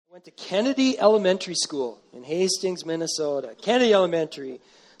Went to Kennedy Elementary School in Hastings, Minnesota. Kennedy Elementary.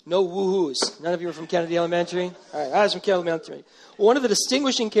 No woohoos. None of you are from Kennedy Elementary? All right, I was from Kennedy Elementary. One of the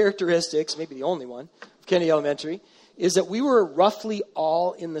distinguishing characteristics, maybe the only one, of Kennedy Elementary, is that we were roughly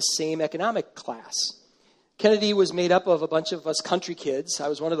all in the same economic class. Kennedy was made up of a bunch of us country kids. I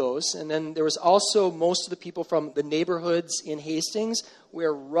was one of those. And then there was also most of the people from the neighborhoods in Hastings,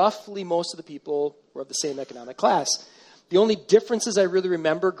 where roughly most of the people were of the same economic class. The only differences I really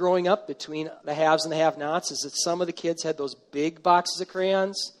remember growing up between the haves and the have-nots is that some of the kids had those big boxes of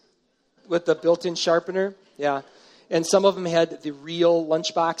crayons with the built-in sharpener. Yeah. And some of them had the real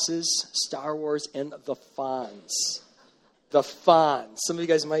lunch boxes, Star Wars, and the Fonz. The Fonz. Some of you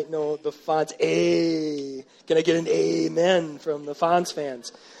guys might know the Fonz. Can I get an amen from the Fonz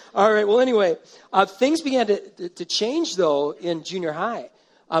fans? All right. Well, anyway, things began to change, though, in junior high.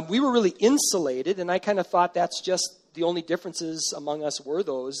 We were really insulated, and I kind of thought that's just the only differences among us were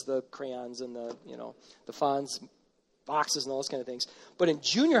the crayons and the Fonz boxes and all those kind of things. But in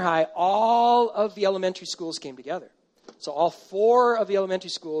junior high, all of the elementary schools came together. So all 4 of the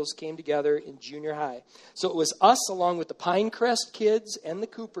elementary schools came together in junior high. So it was us along with the Pinecrest kids and the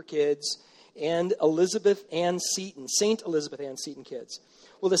Cooper kids and St. Elizabeth Ann Seton kids.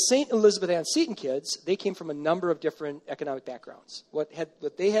 Well, the St. Elizabeth Ann Seton kids, they came from a number of different economic backgrounds. What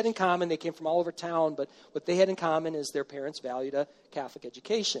they had in common, they came from all over town, but what they had in common is their parents valued a Catholic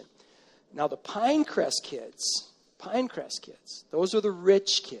education. Now, the Pinecrest kids, those were the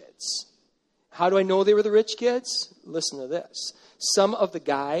rich kids. How do I know they were the rich kids? Listen to this. Some of the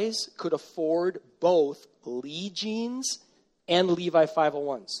guys could afford both Lee jeans and Levi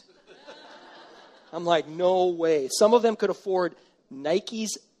 501s. I'm like, no way. Some of them could afford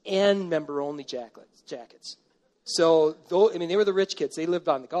Nikes and member-only jackets. So, they were the rich kids. They lived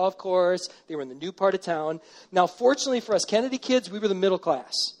on the golf course. They were in the new part of town. Now, fortunately for us Kennedy kids, we were the middle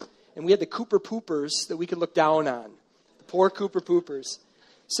class. And we had the Cooper Poopers that we could look down on. The poor Cooper Poopers.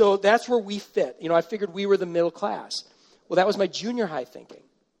 So that's where we fit. I figured we were the middle class. Well, that was my junior high thinking.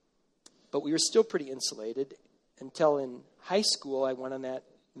 But we were still pretty insulated until in high school I went on that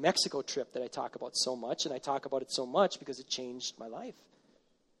Mexico trip that I talk about so much, and I talk about it so much because it changed my life.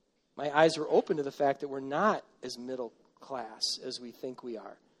 My eyes were open to the fact that we're not as middle class as we think we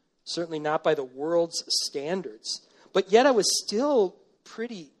are. Certainly not by the world's standards. But yet I was still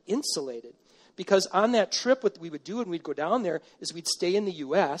pretty insulated because on that trip what we would do when we'd go down there is we'd stay in the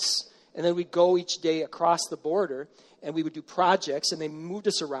U.S., and then we'd go each day across the border, and we would do projects, and they moved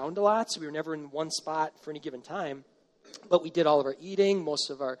us around a lot, so we were never in one spot for any given time. But we did all of our eating, all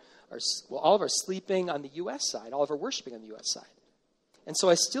of our sleeping on the U.S. side, all of our worshiping on the U.S. side. And so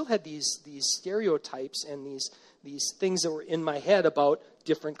I still had these stereotypes and these things that were in my head about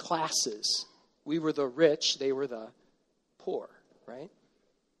different classes. We were the rich, they were the poor, right?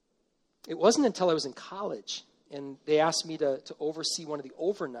 It wasn't until I was in college and they asked me to oversee one of the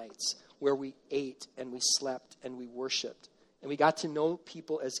overnights where we ate and we slept and we worshiped. And we got to know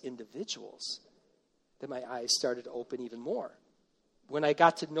people as individuals that my eyes started to open even more. When I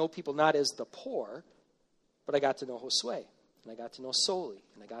got to know people not as the poor, but I got to know Josue, and I got to know Soli,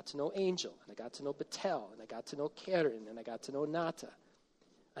 and I got to know Angel, and I got to know Batel, and I got to know Karen, and I got to know Nata.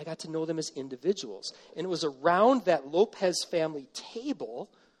 I got to know them as individuals. And it was around that Lopez family table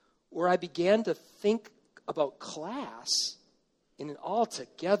where I began to think about class in an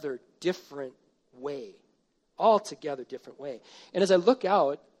altogether different way. And as I look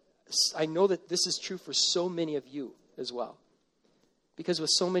out, I know that this is true for so many of you as well. Because with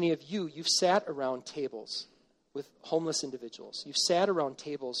so many of you, you've sat around tables with homeless individuals. You've sat around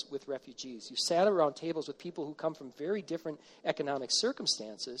tables with refugees. You've sat around tables with people who come from very different economic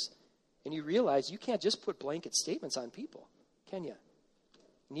circumstances. And you realize you can't just put blanket statements on people, can you?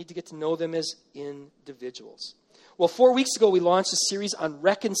 You need to get to know them as individuals. Well, 4 weeks ago, we launched a series on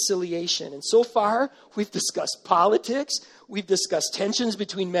reconciliation. And so far, we've discussed politics. We've discussed tensions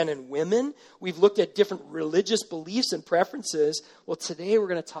between men and women. We've looked at different religious beliefs and preferences. Well, today we're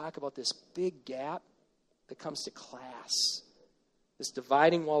going to talk about this big gap that comes to class, this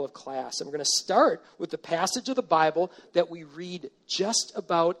dividing wall of class. And we're going to start with the passage of the Bible that we read just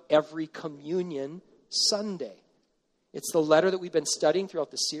about every communion Sunday. It's the letter that we've been studying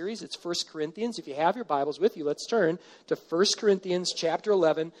throughout the series. It's 1 Corinthians. If you have your Bibles with you, let's turn to 1 Corinthians chapter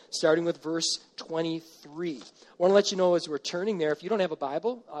 11, starting with verse 23. I want to let you know as we're turning there, if you don't have a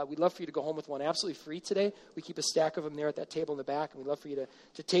Bible, we'd love for you to go home with one absolutely free today. We keep a stack of them there at that table in the back, and we'd love for you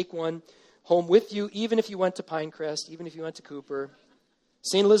to take one home with you, even if you went to Pinecrest, even if you went to Cooper.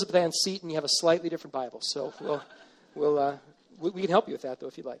 St. Elizabeth Ann Seton, you have a slightly different Bible, so we can help you with that, though,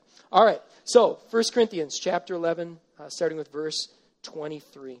 if you'd like. All right, so 1 Corinthians chapter 11, starting with verse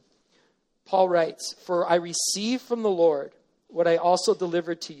 23. Paul writes, "For I received from the Lord what I also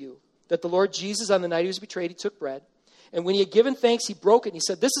delivered to you, that the Lord Jesus, on the night he was betrayed, he took bread. And when he had given thanks, he broke it, and he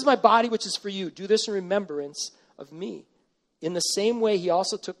said, 'This is my body, which is for you. Do this in remembrance of me.' In the same way, he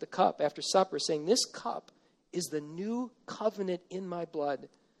also took the cup after supper, saying, 'This cup is the new covenant in my blood.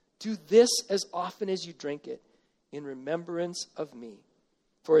 Do this as often as you drink it in remembrance of me.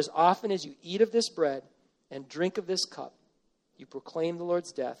 For as often as you eat of this bread and drink of this cup, you proclaim the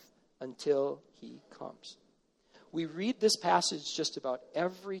Lord's death until he comes.'" We read this passage just about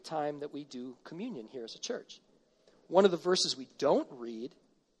every time that we do communion here as a church. One of the verses we don't read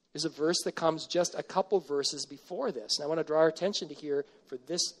is a verse that comes just a couple verses before this. And I want to draw our attention to here for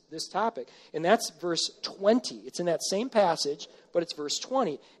this topic. And that's verse 20. It's in that same passage, but it's verse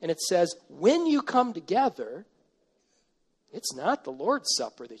 20. And it says, "When you come together, it's not the Lord's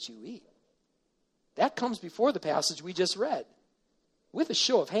Supper that you eat." That comes before the passage we just read. With a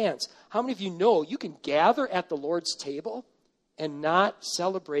show of hands, how many of you know you can gather at the Lord's table and not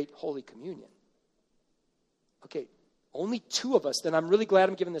celebrate Holy Communion? Okay, only 2 of us. Then I'm really glad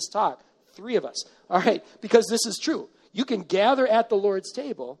I'm giving this talk. 3 of us. All right, because this is true. You can gather at the Lord's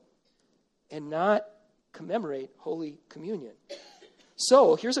table and not commemorate Holy Communion.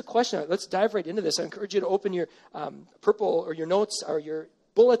 So here's a question. Let's dive right into this. I encourage you to open your purple or your notes or your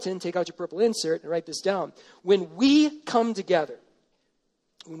bulletin, take out your purple insert, and write this down. When we come together,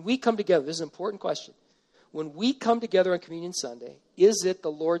 this is an important question. When we come together on Communion Sunday, is it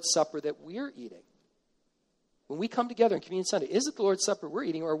the Lord's Supper that we're eating? When we come together on Communion Sunday, is it the Lord's Supper we're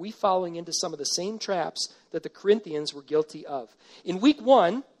eating, or are we falling into some of the same traps that the Corinthians were guilty of? In week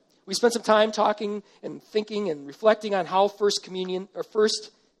 1, we spent some time talking and thinking and reflecting on how First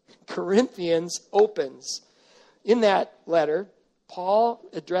Corinthians opens. In that letter, Paul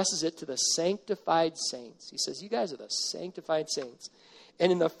addresses it to the sanctified saints. He says, "You guys are the sanctified saints."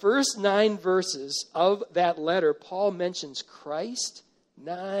 And in the first 9 verses of that letter, Paul mentions Christ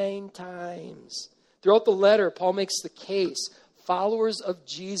 9 times. Throughout the letter, Paul makes the case, followers of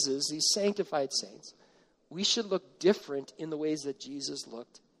Jesus, these sanctified saints, we should look different in the ways that Jesus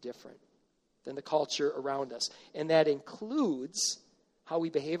looked different than the culture around us. And that includes how we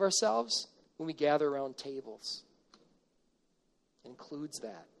behave ourselves when we gather around tables. It includes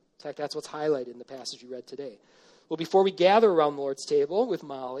that. In fact, that's what's highlighted in the passage we read today. Well, before we gather around the Lord's table with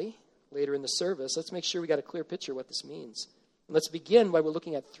Molly later in the service, let's make sure we got a clear picture of what this means. And let's begin by we're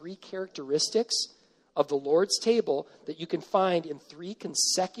looking at 3 characteristics of the Lord's table that you can find in 3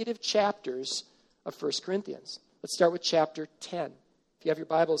 consecutive chapters of 1 Corinthians. Let's start with chapter 10. If you have your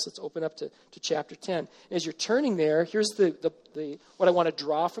Bibles, let's open up to chapter 10. And as you're turning there, here's the what I want to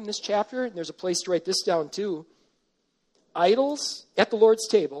draw from this chapter. And there's a place to write this down too. Idols at the Lord's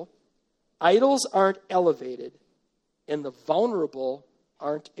table, idols aren't elevated, and the vulnerable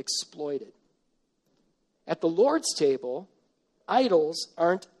aren't exploited. At the Lord's table, idols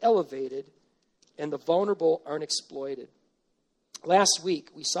aren't elevated, and the vulnerable aren't exploited. Last week,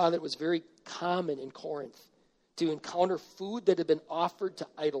 we saw that it was very common in Corinth to encounter food that had been offered to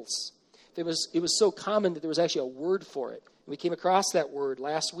idols. It was so common that there was actually a word for it. We came across that word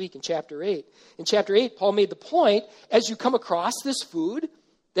last week in chapter 8. In chapter 8, Paul made the point, as you come across this food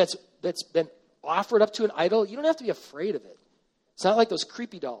that's been offered up to an idol, you don't have to be afraid of it. It's not like those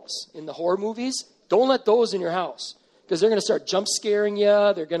creepy dolls in the horror movies. Don't let those in your house, because they're going to start jump scaring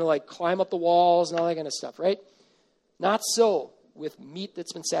you. They're going to climb up the walls and all that kind of stuff, right? Not so with meat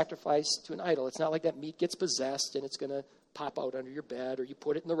that's been sacrificed to an idol. It's not like that meat gets possessed and it's going to pop out under your bed, or you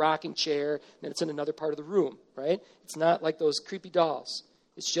put it in the rocking chair and then it's in another part of the room, right? It's not like those creepy dolls.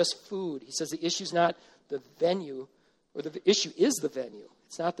 It's just food. He says the issue's not the venue, or the issue is the venue.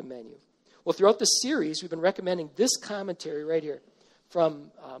 It's not the menu. Well, throughout the series, we've been recommending this commentary right here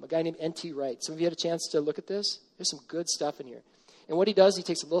from a guy named N.T. Wright. Some of you had a chance to look at this. There's some good stuff in here. And what he does, he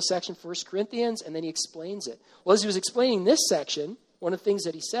takes a little section, 1 Corinthians, and then he explains it. Well, as he was explaining this section, one of the things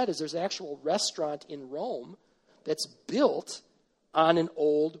that he said is there's an actual restaurant in Rome that's built on an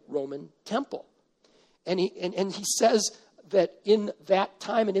old Roman temple. And he says that in that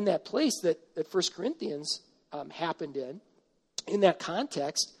time and in that place that 1 Corinthians happened in that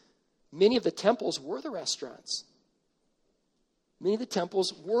context, many of the temples were the restaurants. Many of the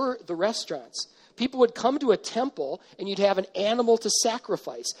temples were the restaurants. People would come to a temple and you'd have an animal to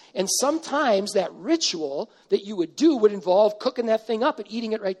sacrifice. And sometimes that ritual that you would do would involve cooking that thing up and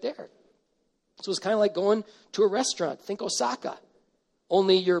eating it right there. So it's kind of like going to a restaurant. Think Osaka.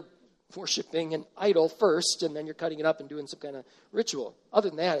 Only you're worshiping an idol first and then you're cutting it up and doing some kind of ritual. Other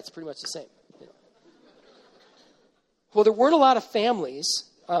than that, it's pretty much the same. Well, there weren't a lot of families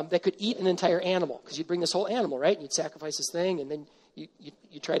that could eat an entire animal, because you'd bring this whole animal, right? And you'd sacrifice this thing, and then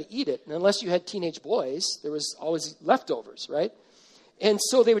you try to eat it. And unless you had teenage boys, there was always leftovers, right? And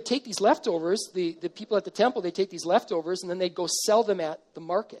so they would take these leftovers, the people at the temple, they take these leftovers, and then they'd go sell them at the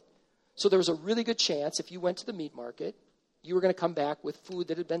market. So there was a really good chance if you went to the meat market, you were going to come back with food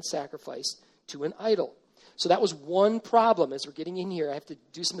that had been sacrificed to an idol. So that was one problem as we're getting in here. I have to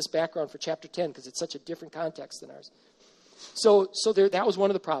do some of this background for chapter 10 because it's such a different context than ours. So that was one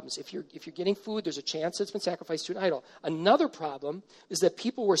of the problems. If you're getting food, there's a chance it's been sacrificed to an idol. Another problem is that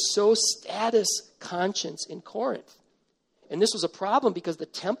people were so status conscious in Corinth. And this was a problem because the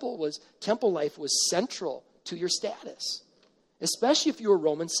temple life was central to your status. Especially if you were a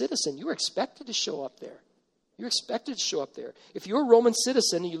Roman citizen, you were expected to show up there. You're expected to show up there. If you were a Roman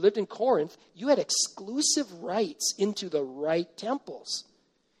citizen and you lived in Corinth, you had exclusive rights into the right temples.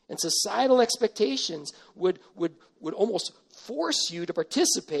 And societal expectations would almost force you to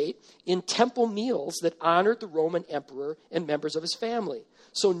participate in temple meals that honored the Roman emperor and members of his family.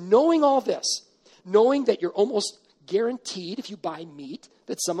 So knowing all this, knowing that you're almost guaranteed, if you buy meat,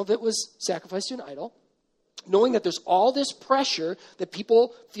 that some of it was sacrificed to an idol, knowing that there's all this pressure that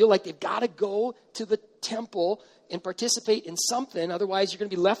people feel like they've got to go to the temple and participate in something, otherwise you're going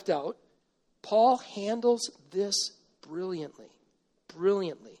to be left out, Paul handles this brilliantly.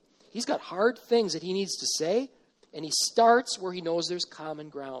 Brilliantly. He's got hard things that he needs to say, and he starts where he knows there's common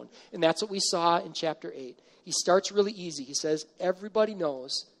ground. And that's what we saw in chapter 8. He starts really easy. He says, everybody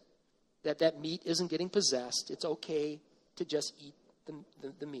knows that meat isn't getting possessed. It's okay to just eat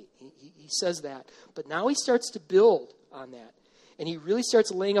the meat. He says that. But now he starts to build on that. And he really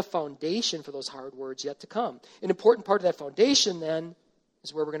starts laying a foundation for those hard words yet to come. An important part of that foundation, then,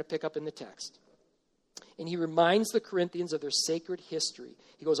 is where we're going to pick up in the text. And he reminds the Corinthians of their sacred history.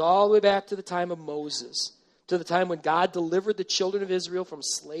 He goes all the way back to the time of Moses, to the time when God delivered the children of Israel from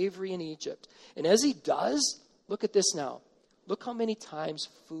slavery in Egypt. And as he does, look at this now. Look how many times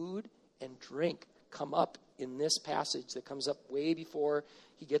food and drink come up in this passage that comes up way before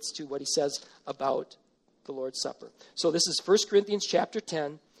he gets to what he says about the Lord's Supper. So this is 1 Corinthians chapter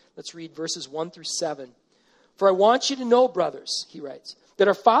 10. Let's read verses 1 through 7. For I want you to know, brothers, he writes, that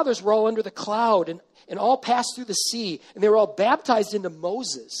our fathers were all under the cloud and all passed through the sea, and they were all baptized into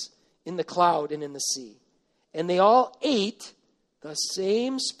Moses in the cloud and in the sea. And they all ate the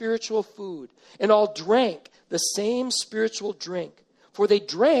same spiritual food and all drank the same spiritual drink. For they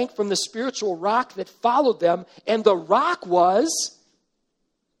drank from the spiritual rock that followed them, and the rock was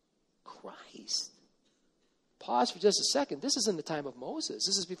Christ. Pause for just a second. This is in the time of Moses.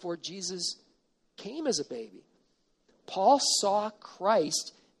 This is before Jesus came as a baby. Paul saw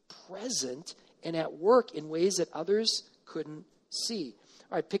Christ present and at work in ways that others couldn't see.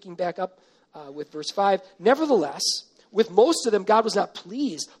 All right, picking back up with verse 5. Nevertheless, with most of them, God was not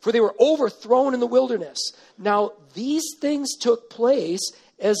pleased, for they were overthrown in the wilderness. Now, these things took place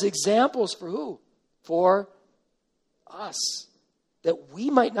as examples for who? For us, that we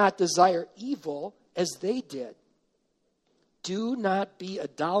might not desire evil as they did. Do not be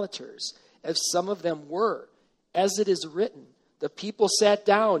idolaters, as some of them were. As it is written, the people sat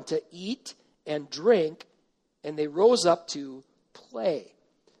down to eat and drink, and they rose up to play.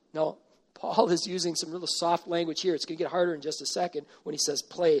 Now, Paul is using some real soft language here. It's going to get harder in just a second when he says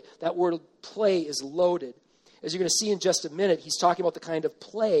play. That word play is loaded. As you're going to see in just a minute, he's talking about the kind of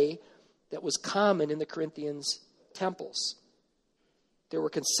play that was common in the Corinthians temples. There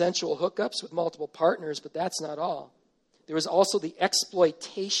were consensual hookups with multiple partners, but that's not all. There was also the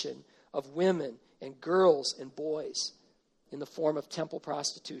exploitation of women and girls and boys in the form of temple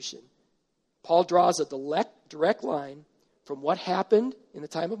prostitution. Paul draws a direct line from what happened in the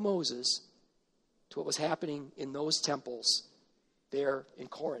time of Moses to what was happening in those temples there in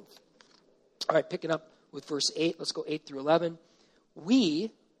Corinth. All right, picking up with verse 8. Let's go 8 through 11.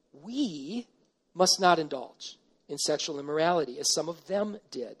 We must not indulge in sexual immorality, as some of them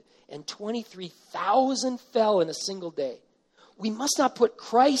did, and 23,000 fell in a single day. We must not put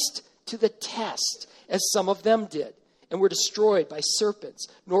Christ to the test, as some of them did, and were destroyed by serpents,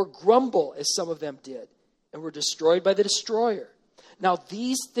 nor grumble, as some of them did, and were destroyed by the destroyer. Now,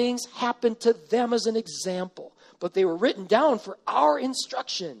 these things happened to them as an example, but they were written down for our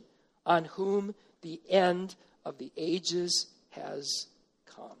instruction, on whom the end of the ages has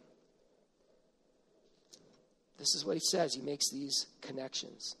come. This is what he says. He makes these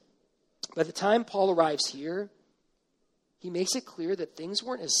connections. By the time Paul arrives here, he makes it clear that things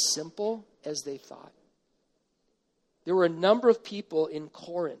weren't as simple as they thought. There were a number of people in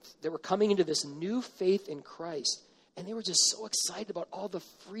Corinth that were coming into this new faith in Christ, and they were just so excited about all the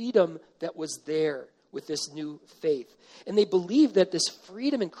freedom that was there with this new faith. And they believed that this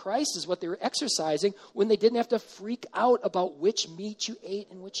freedom in Christ is what they were exercising when they didn't have to freak out about which meat you ate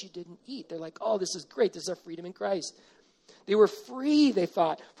and which you didn't eat. They're like, oh, this is great. This is our freedom in Christ. They were free, they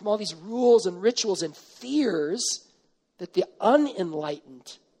thought, from all these rules and rituals and fears that the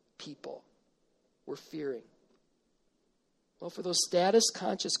unenlightened people were fearing. Well, for those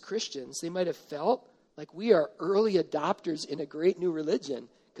status-conscious Christians, they might have felt like we are early adopters in a great new religion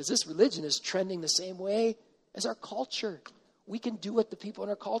because this religion is trending the same way as our culture. We can do what the people in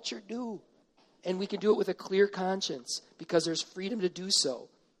our culture do, and we can do it with a clear conscience because there's freedom to do so.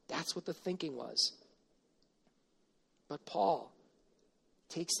 That's what the thinking was. But Paul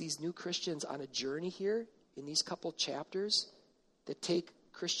takes these new Christians on a journey here in these couple chapters that take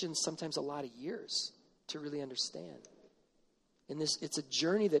Christians sometimes a lot of years to really understand. And it's a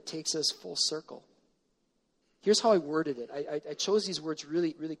journey that takes us full circle. Here's how I worded it. I chose these words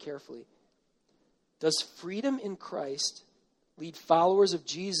really, really carefully. Does freedom in Christ lead followers of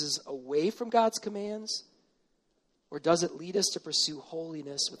Jesus away from God's commands? Or does it lead us to pursue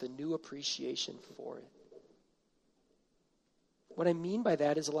holiness with a new appreciation for it? What I mean by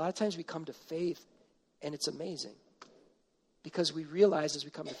that is a lot of times we come to faith and it's amazing. Because we realize as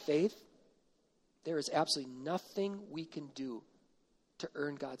we come to faith, there is absolutely nothing we can do to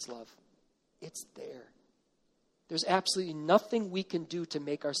earn God's love. It's there. There's absolutely nothing we can do to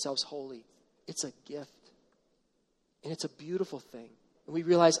make ourselves holy. It's a gift. And it's a beautiful thing. And we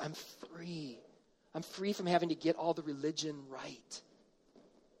realize I'm free. I'm free from having to get all the religion right.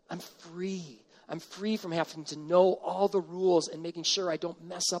 I'm free. I'm free from having to know all the rules and making sure I don't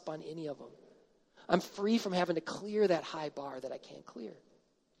mess up on any of them. I'm free from having to clear that high bar that I can't clear.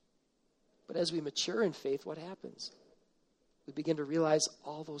 But as we mature in faith, what happens? We begin to realize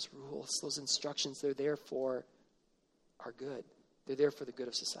all those rules, those instructions, they're there for our good. They're there for the good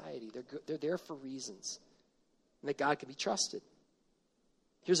of society. They're there for reasons. And that God can be trusted.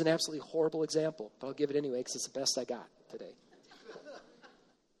 Here's an absolutely horrible example, but I'll give it anyway because it's the best I got today.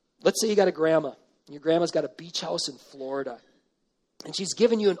 Let's say you got a grandma, and your grandma's got a beach house in Florida, and she's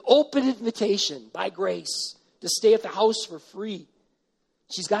given you an open invitation by grace to stay at the house for free.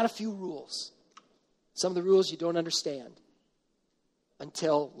 She's got a few rules. Some of the rules you don't understand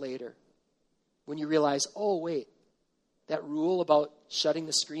until later when you realize, oh, wait, that rule about shutting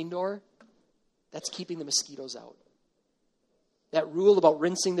the screen door, that's keeping the mosquitoes out. That rule about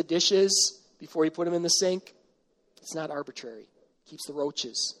rinsing the dishes before you put them in the sink, it's not arbitrary. It keeps the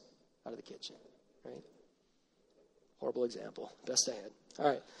roaches out of the kitchen, right? Horrible example. Best I had.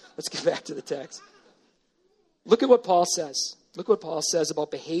 All right, let's get back to the text. Look at what Paul says. Look what Paul says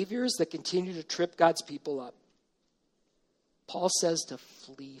about behaviors that continue to trip God's people up. Paul says to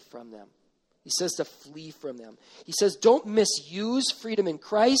flee from them. He says to flee from them. He says, don't misuse freedom in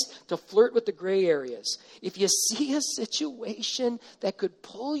Christ to flirt with the gray areas. If you see a situation that could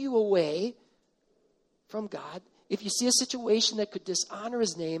pull you away from God, if you see a situation that could dishonor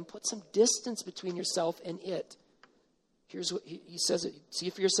his name, put some distance between yourself and it. Here's what he says it. See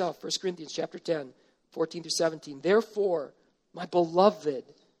it for yourself. 1 Corinthians chapter 10, 14 through 17. Therefore, my beloved,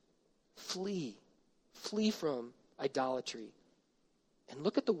 flee from idolatry. And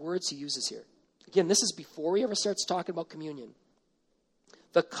look at the words he uses here. Again, this is before he ever starts talking about communion.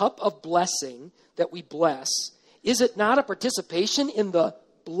 The cup of blessing that we bless, is it not a participation in the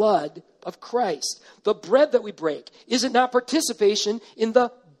blood of Christ? The bread that we break, is it not participation in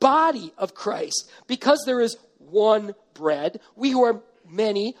the body of Christ? Because there is one bread, we who are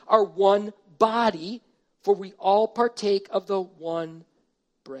many are one body, for we all partake of the one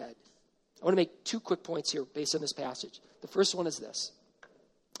bread. I want to make two quick points here based on this passage. The first one is this.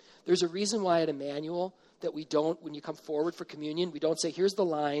 There's a reason why at Emmanuel that we don't, when you come forward for communion, we don't say, here's the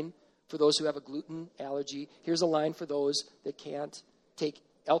line for those who have a gluten allergy. Here's a line for those that can't take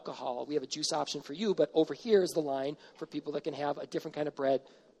alcohol. We have a juice option for you, but over here is the line for people that can have a different kind of bread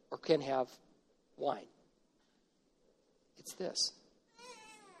or can have wine. It's this.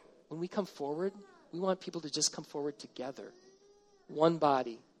 When we come forward, we want people to just come forward together. One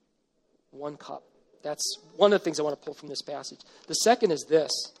body, one cup. That's one of the things I want to pull from this passage. The second is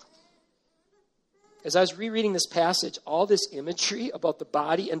this. As I was rereading this passage, all this imagery about the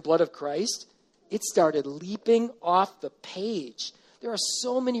body and blood of Christ, it started leaping off the page. There are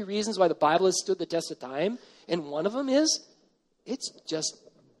so many reasons why the Bible has stood the test of time, and one of them is it's just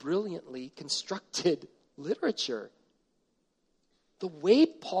brilliantly constructed literature. The way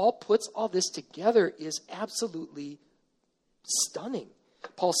Paul puts all this together is absolutely stunning.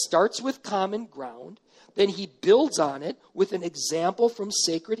 Paul starts with common ground, then he builds on it with an example from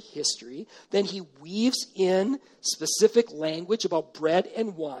sacred history, then he weaves in specific language about bread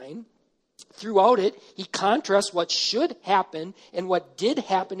and wine, Throughout it, he contrasts what should happen and what did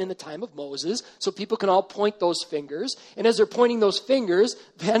happen in the time of Moses, so people can all point those fingers. And as they're pointing those fingers,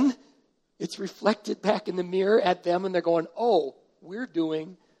 then it's reflected back in the mirror at them, and they're going, oh, we're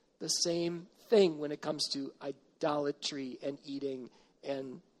doing the same thing when it comes to idolatry and eating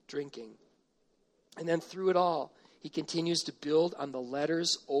and drinking. And then through it all, he continues to build on the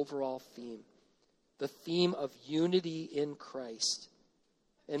letter's overall theme, the theme of unity in Christ.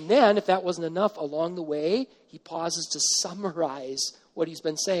 And then, if that wasn't enough, along the way, he pauses to summarize what he's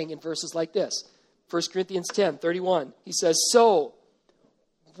been saying in verses like this. 1 Corinthians 10:31. He says, so,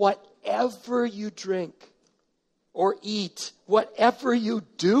 whatever you drink or eat, whatever you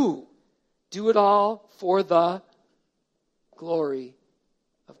do it all for the glory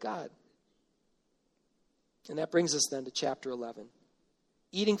of God. And that brings us then to chapter 11.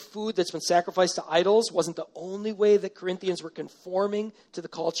 Eating food that's been sacrificed to idols wasn't the only way that Corinthians were conforming to the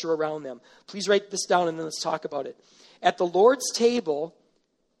culture around them. Please write this down and then let's talk about it. At the Lord's table,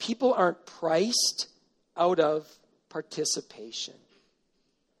 people aren't priced out of participation.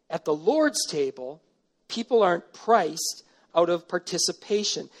 At the Lord's table, people aren't priced out of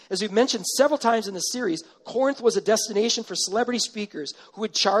participation. As we've mentioned several times in the series, Corinth was a destination for celebrity speakers who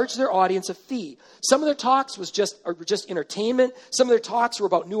would charge their audience a fee. Some of their talks were just entertainment. Some of their talks were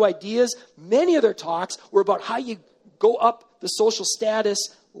about new ideas. Many of their talks were about how you go up the social status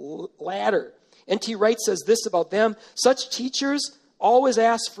ladder. N.T. Wright says this about them: such teachers always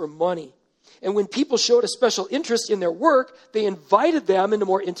asked for money. And when people showed a special interest in their work, they invited them into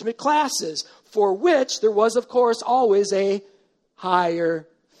more intimate classes, for which there was, of course, always a higher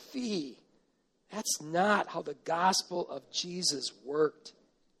fee. That's not how the gospel of Jesus worked.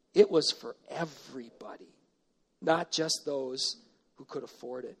 It was for everybody, not just those who could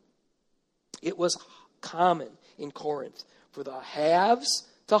afford it. It was common in Corinth for the haves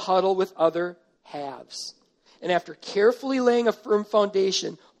to huddle with other haves. And after carefully laying a firm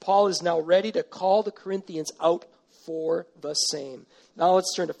foundation, Paul is now ready to call the Corinthians out for the same. Now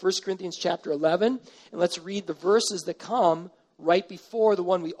let's turn to 1 Corinthians chapter 11, and let's read the verses that come right before the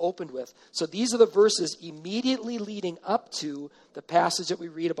one we opened with. So these are the verses immediately leading up to the passage that we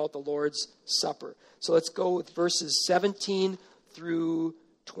read about the Lord's Supper. So let's go with verses 17 through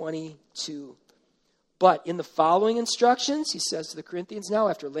 22. But in the following instructions, he says to the Corinthians now,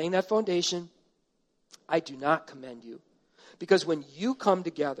 after laying that foundation, I do not commend you, because when you come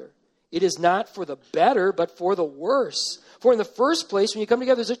together, it is not for the better, but for the worse. For in the first place, when you come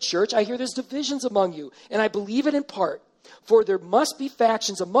together as a church, I hear there's divisions among you, and I believe it in part. For there must be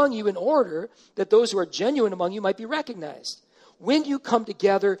factions among you in order that those who are genuine among you might be recognized. When you come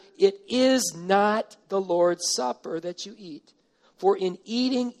together, it is not the Lord's Supper that you eat. For in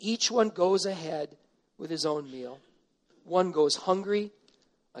eating, each one goes ahead with his own meal. One goes hungry,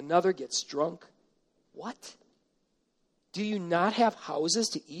 another gets drunk. What? Do you not have houses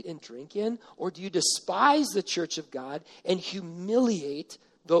to eat and drink in? Or do you despise the church of God and humiliate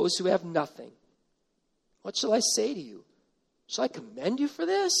those who have nothing? What shall I say to you? Shall I commend you for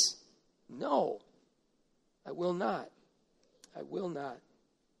this? No, I will not. I will not.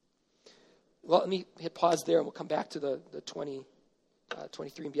 Well, let me hit pause there and we'll come back to the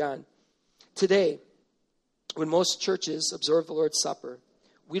 23 and beyond. Today, when most churches observe the Lord's Supper,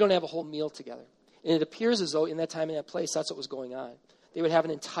 we don't have a whole meal together. And it appears as though in that time and that place, that's what was going on. They would have an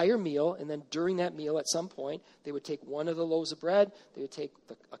entire meal, and then during that meal at some point, they would take one of the loaves of bread, they would take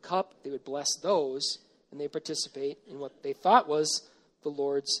a cup, they would bless those, and they participate in what they thought was the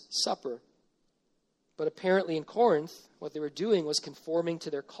Lord's Supper. But apparently in Corinth, what they were doing was conforming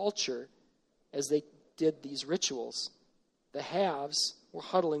to their culture as they did these rituals. The haves were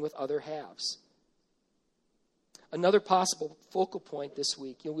huddling with other haves. Another possible focal point this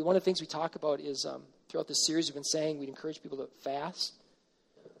week, one of the things we talk about is throughout this series we've been saying we'd encourage people to fast.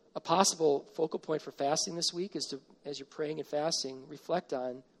 A possible focal point for fasting this week is to, as you're praying and fasting, reflect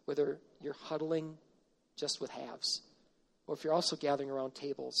on whether you're huddling just with haves, or if you're also gathering around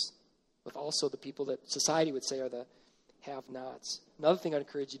tables with also the people that society would say are the have-nots. Another thing I'd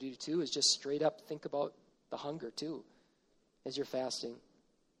encourage you to do too is just straight up think about the hunger too as you're fasting,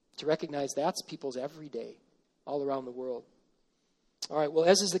 to recognize that's people's everyday all around the world. All right, well,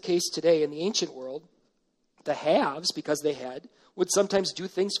 as is the case today in the ancient world, the haves, because they had, would sometimes do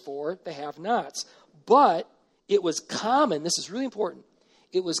things for the have-nots. But it was common, this is really important,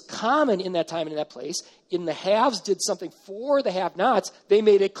 it was common in that time and in that place, in the haves did something for the have-nots, they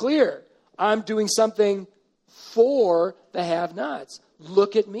made it clear, I'm doing something for the have-nots.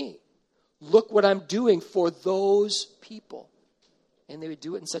 Look at me. Look what I'm doing for those people. And they would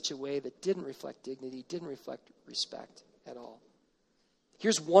do it in such a way that didn't reflect dignity, didn't reflect respect at all.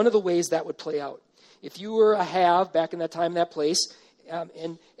 Here's one of the ways that would play out. If you were a have back in that time, that place,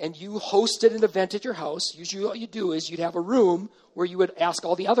 and you hosted an event at your house, usually what you do is you'd have a room where you would ask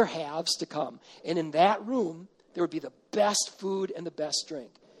all the other haves to come. And in that room, there would be the best food and the best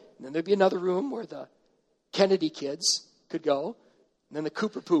drink. And then there'd be another room where the Kennedy kids could go, and then the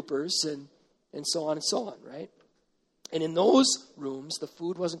Cooper Poopers, and so on, right? And in those rooms, the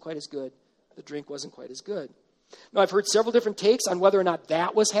food wasn't quite as good. The drink wasn't quite as good. Now, I've heard several different takes on whether or not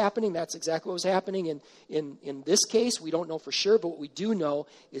that was happening. That's exactly what was happening in this case. We don't know for sure, but what we do know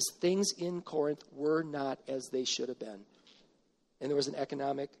is things in Corinth were not as they should have been. And there was an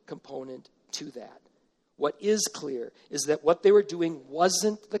economic component to that. What is clear is that what they were doing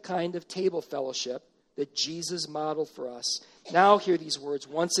wasn't the kind of table fellowship that Jesus modeled for us. Now hear these words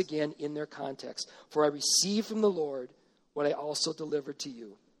once again in their context. For I received from the Lord what I also delivered to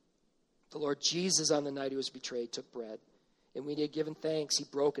you. The Lord Jesus, on the night he was betrayed, took bread. And when he had given thanks, he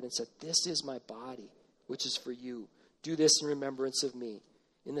broke it and said, "This is my body, which is for you. Do this in remembrance of me."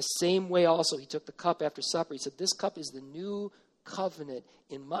 In the same way also, he took the cup after supper. He said, "This cup is the new covenant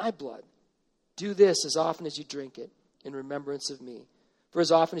in my blood. Do this as often as you drink it in remembrance of me. For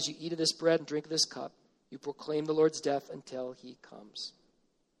as often as you eat of this bread and drink of this cup, you proclaim the Lord's death until he comes."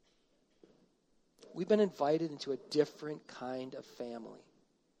 We've been invited into a different kind of family.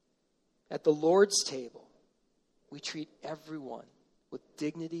 At the Lord's table, we treat everyone with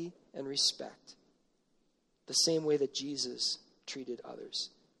dignity and respect, the same way that Jesus treated others.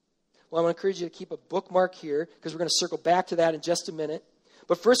 Well, I want to encourage you to keep a bookmark here because we're going to circle back to that in just a minute.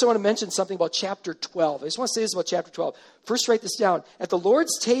 But first I want to mention something about chapter 12. I just want to say this about chapter 12. First, write this down. At the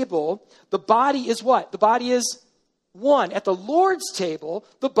Lord's table, the body is what? The body is one. At the Lord's table,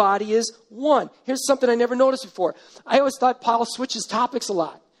 the body is one. Here's something I never noticed before. I always thought Paul switches topics a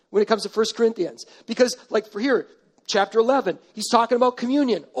lot when it comes to 1 Corinthians. Because, like for here, chapter 11, he's talking about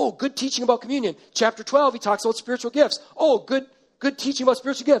communion. Oh, good teaching about communion. Chapter 12, he talks about spiritual gifts. Oh, good teaching about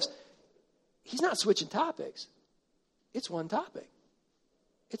spiritual gifts. He's not switching topics. It's one topic.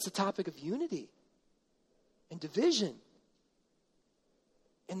 It's the topic of unity and division.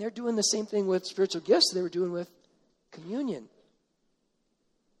 And they're doing the same thing with spiritual gifts they were doing with communion.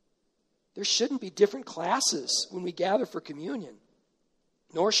 There shouldn't be different classes when we gather for communion.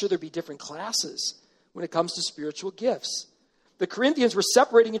 Nor should there be different classes when it comes to spiritual gifts. The Corinthians were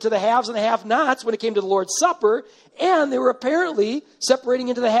separating into the haves and the have-nots when it came to the Lord's Supper, and they were apparently separating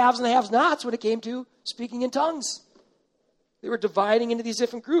into the haves and the have-nots when it came to speaking in tongues. They were dividing into these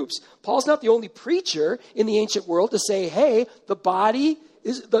different groups. Paul's not the only preacher in the ancient world to say, hey, the body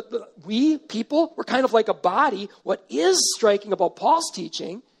is, we people, we're kind of like a body. What is striking about Paul's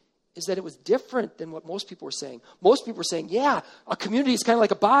teaching is that it was different than what most people were saying. Most people were saying, yeah, a community is kind of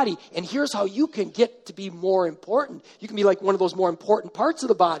like a body, and here's how you can get to be more important. You can be like one of those more important parts of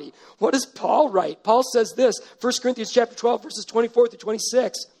the body. What does Paul write? Paul says this, 1 Corinthians chapter 12, verses 24 through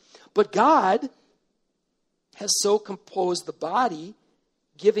 26. But God has so composed the body,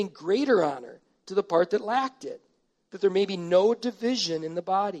 giving greater honor to the part that lacked it, that there may be no division in the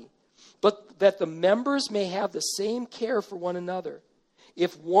body, but that the members may have the same care for one another.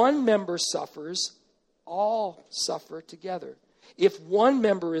 If one member suffers, all suffer together. If one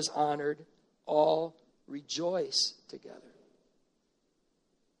member is honored, all rejoice together.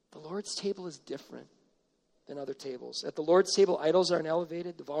 The Lord's table is different than other tables. At the Lord's table, idols aren't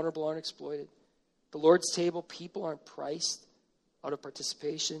elevated, the vulnerable aren't exploited. The Lord's table, people aren't priced out of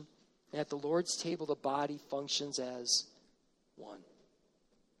participation. And at the Lord's table, the body functions as one.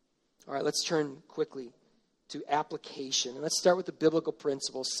 All right, let's turn quickly to application. And let's start with the biblical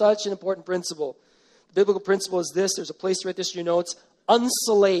principle. Such an important principle. The biblical principle is this. There's a place to write this in your notes.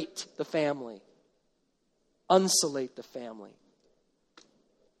 Unsolate the family. Unsolate the family.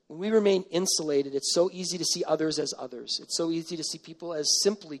 When we remain insulated, it's so easy to see others as others. It's so easy to see people as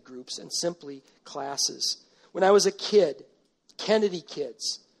simply groups and simply classes. When I was a kid, Kennedy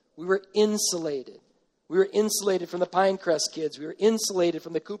kids, we were insulated. We were insulated from the Pinecrest kids. We were insulated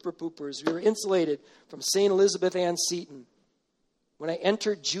from the Cooper Poopers. We were insulated from St. Elizabeth Ann Seton. When I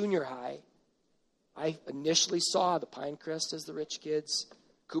entered junior high, I initially saw the Pinecrest as the rich kids,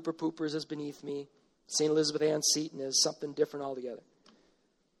 Cooper Poopers as beneath me, St. Elizabeth Ann Seton as something different altogether.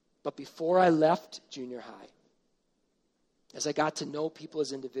 But before I left junior high, as I got to know people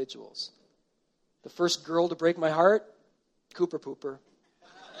as individuals, the first girl to break my heart, Cooper Pooper.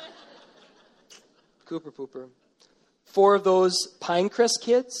 Cooper Pooper. 4 of those Pinecrest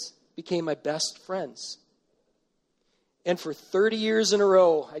kids became my best friends. And for 30 years in a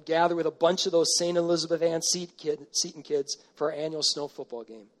row, I'd gather with a bunch of those St. Elizabeth Ann Seton kids for our annual snow football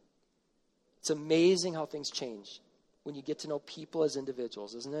game. It's amazing how things change when you get to know people as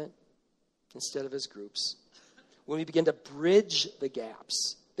individuals, isn't it? Instead of as groups. When we begin to bridge the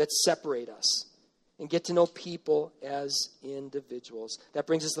gaps that separate us and get to know people as individuals. That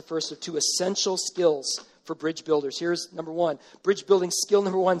brings us to the first of two essential skills for bridge builders. Here's number one. Bridge building skill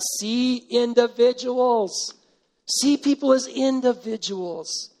number one. See individuals. See people as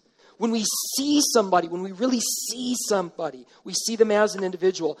individuals. When we see somebody, when we really see somebody, we see them as an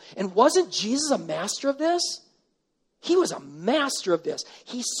individual. And wasn't Jesus a master of this? He was a master of this.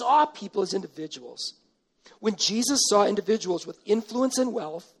 He saw people as individuals. When Jesus saw individuals with influence and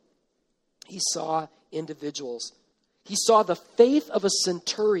wealth, he saw individuals. He saw the faith of a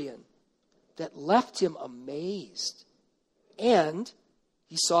centurion that left him amazed. And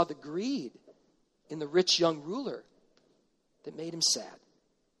he saw the greed in the rich young ruler that made him sad.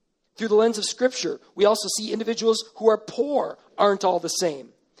 Through the lens of Scripture, we also see individuals who are poor aren't all the same.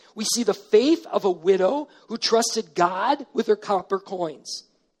 We see the faith of a widow who trusted God with her copper coins.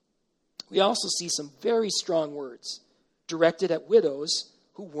 We also see some very strong words directed at widows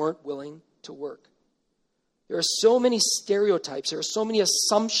who weren't willing to work. There are so many stereotypes, there are so many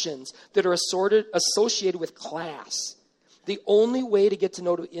assumptions that are associated with class. The only way to get to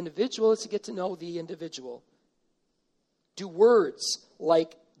know the individual is to get to know the individual. Do words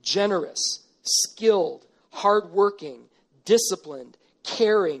like generous, skilled, hardworking, disciplined,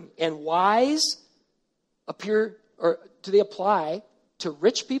 caring, and wise appear, or do they apply to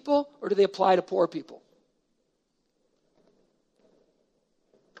rich people, or do they apply to poor people?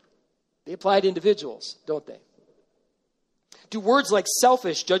 They apply to individuals, don't they? Do words like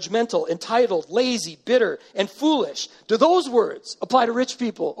selfish, judgmental, entitled, lazy, bitter, and foolish, do those words apply to rich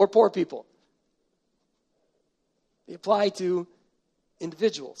people or poor people? They apply to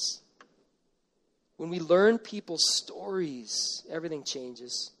individuals. When we learn people's stories, everything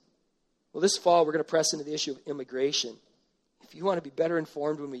changes. Well, this fall, we're going to press into the issue of immigration. If you want to be better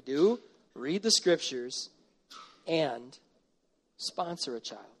informed when we do, read the Scriptures and sponsor a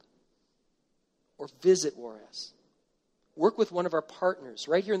child. Or visit Juarez. Work with one of our partners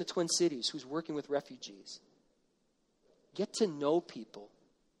right here in the Twin Cities who's working with refugees. Get to know people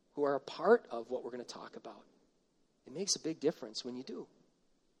who are a part of what we're going to talk about. It makes a big difference when you do.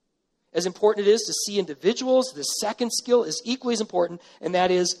 As important it is to see individuals, the second skill is equally as important, and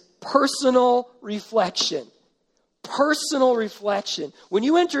that is personal reflection. Personal reflection. When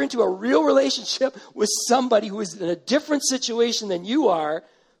you enter into a real relationship with somebody who is in a different situation than you are,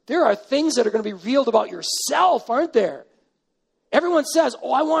 there are things that are going to be revealed about yourself, aren't there? Everyone says,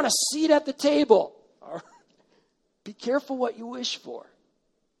 oh, I want a seat at the table. Be careful what you wish for.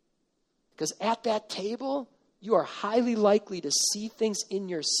 Because at that table, you are highly likely to see things in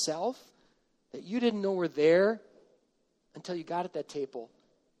yourself that you didn't know were there until you got at that table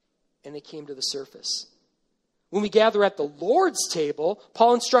and they came to the surface. When we gather at the Lord's table,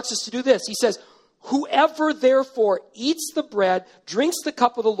 Paul instructs us to do this. He says, whoever therefore eats the bread, drinks the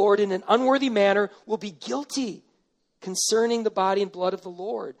cup of the Lord in an unworthy manner will be guilty concerning the body and blood of the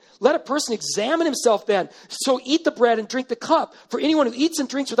Lord. Let a person examine himself then. So eat the bread and drink the cup. For anyone who eats and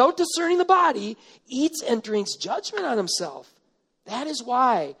drinks without discerning the body eats and drinks judgment on himself. That is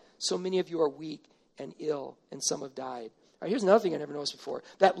why so many of you are weak and ill, and some have died. All right, here's another thing I never noticed before.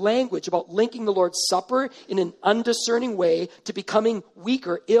 That language about linking the Lord's Supper in an undiscerning way to becoming weak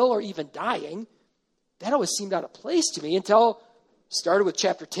or ill or even dying, that always seemed out of place to me until I started with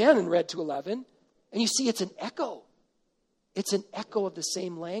chapter 10 and read to 11. And you see, it's an echo. It's an echo of the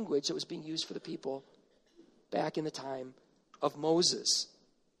same language that was being used for the people back in the time of Moses.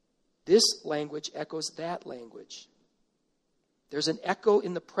 This language echoes that language. There's an echo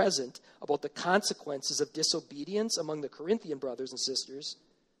in the present about the consequences of disobedience among the Corinthian brothers and sisters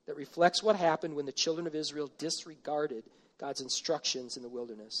that reflects what happened when the children of Israel disregarded God's instructions in the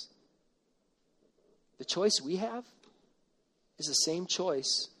wilderness. The choice we have is the same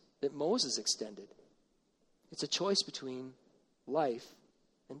choice that Moses extended. It's a choice between life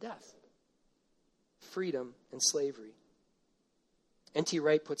and death, freedom and slavery. N.T.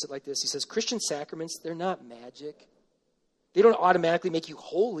 Wright puts it like this. He says, Christian sacraments, they're not magic. They don't automatically make you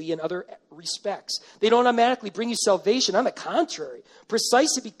holy in other respects. They don't automatically bring you salvation. On the contrary,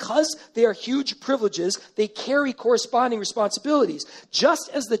 precisely because they are huge privileges, they carry corresponding responsibilities. Just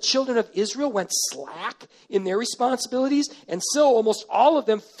as the children of Israel went slack in their responsibilities, and so almost all of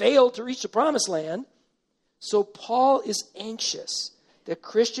them failed to reach the promised land, so Paul is anxious that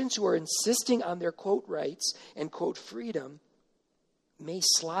Christians who are insisting on their, quote, rights and, quote, freedom may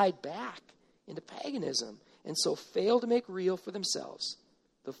slide back into paganism and so fail to make real for themselves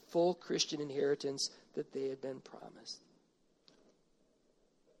the full Christian inheritance that they had been promised.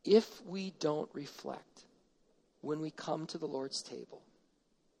 If we don't reflect when we come to the Lord's table,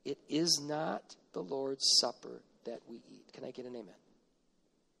 it is not the Lord's Supper that we eat. Can I get an amen?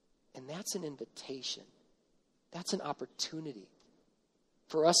 And that's an invitation. That's an opportunity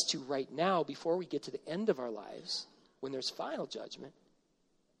for us to right now, before we get to the end of our lives, when there's final judgment,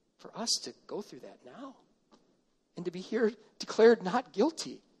 for us to go through that now and to be here declared not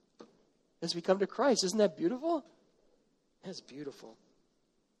guilty as we come to Christ. Isn't that beautiful? That's beautiful.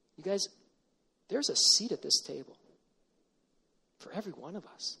 You guys, there's a seat at this table for every one of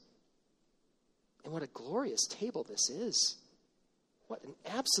us. And what a glorious table this is. What an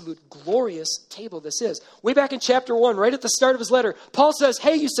absolute glorious table this is. Way back in chapter 1, right at the start of his letter, Paul says,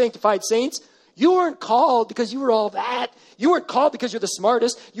 hey, you sanctified saints, you weren't called because you were all that. You weren't called because you're the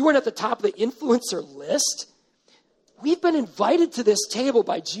smartest. You weren't at the top of the influencer list. We've been invited to this table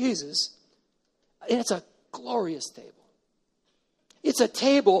by Jesus, and it's a glorious table. It's a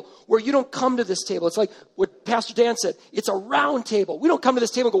table where you don't come to this table. It's like what Pastor Dan said. It's a round table. We don't come to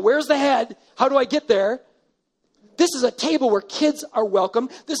this table and go, where's the head? How do I get there? This is a table where kids are welcome.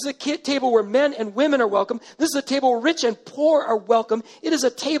 This is a table where men and women are welcome. This is a table where rich and poor are welcome. It is a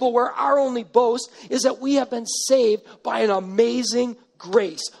table where our only boast is that we have been saved by an amazing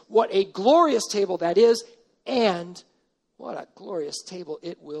grace. What a glorious table that is, and what a glorious table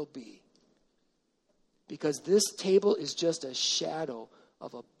it will be. Because this table is just a shadow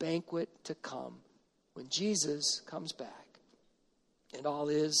of a banquet to come when Jesus comes back. And all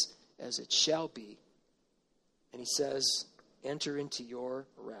is as it shall be. And he says, enter into your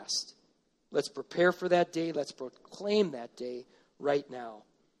rest. Let's prepare for that day. Let's proclaim that day right now.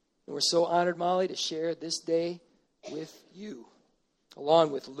 And we're so honored, Molly, to share this day with you,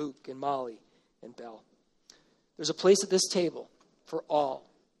 along with Luke and Molly and Belle. There's a place at this table for all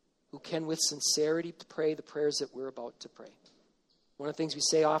who can with sincerity pray the prayers that we're about to pray. One of the things we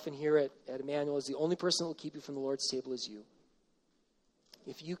say often here at Emmanuel is the only person that will keep you from the Lord's table is you.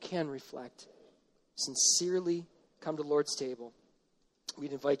 If you can reflect, sincerely come to the Lord's table,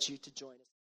 we'd invite you to join us.